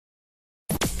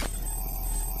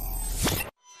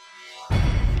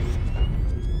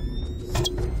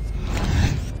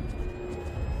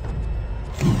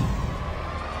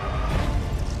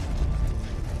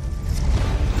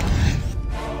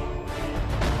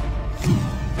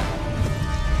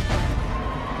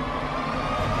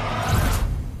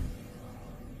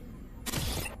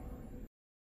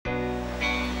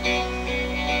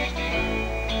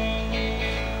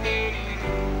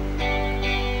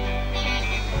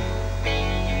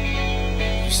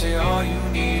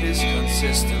this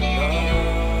consistent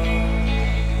love.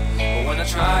 But when I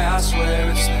try, I swear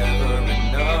it's never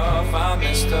enough. I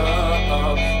messed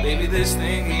up, baby, this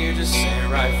thing here just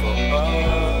ain't right for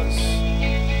us.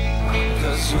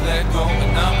 Cause you let go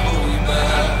and I pull you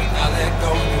back. I let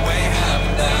go and you ain't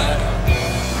having that.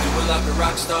 Do it like a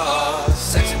rock star,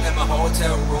 sexing in my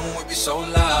hotel room would be so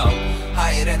loud.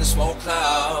 Higher than a smoke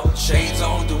cloud, shades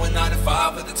on, doing 9 to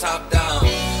 5 with the top down.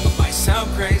 It might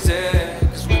sound crazy,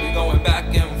 cause we be going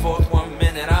back and forth. 1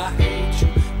 minute I hate you,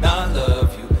 now I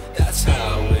love you. That's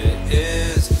how it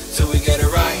is. Till we get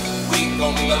it right, we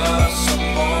gon' love some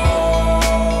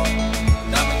more.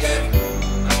 Now we get it.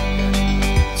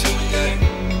 Till we get it.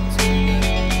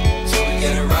 Till we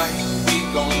get it right, we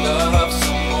gon' love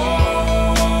some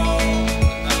more.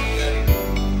 Now we get it.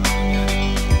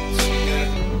 Till we get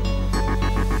it.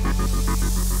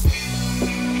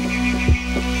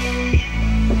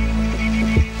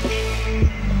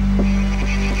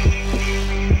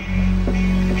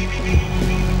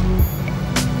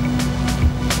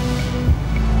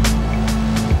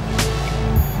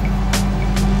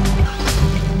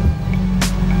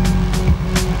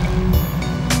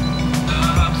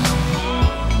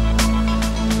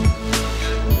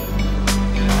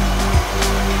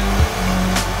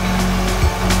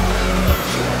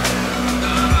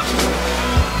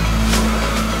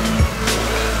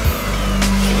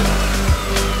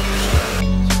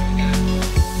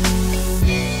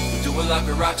 Like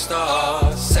a rock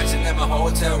star, sexing in my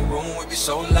hotel room would be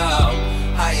so loud.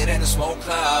 Higher than a smoke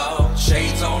cloud,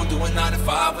 shades on, doing 9 to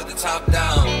 5 with the top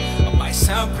down. I might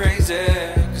sound crazy,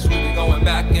 cause we be going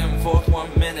back and forth.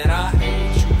 1 minute I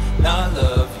hate you, now I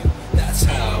love you. That's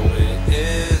how it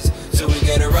is. Till we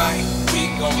get it right, we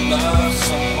gon' love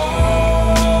some more.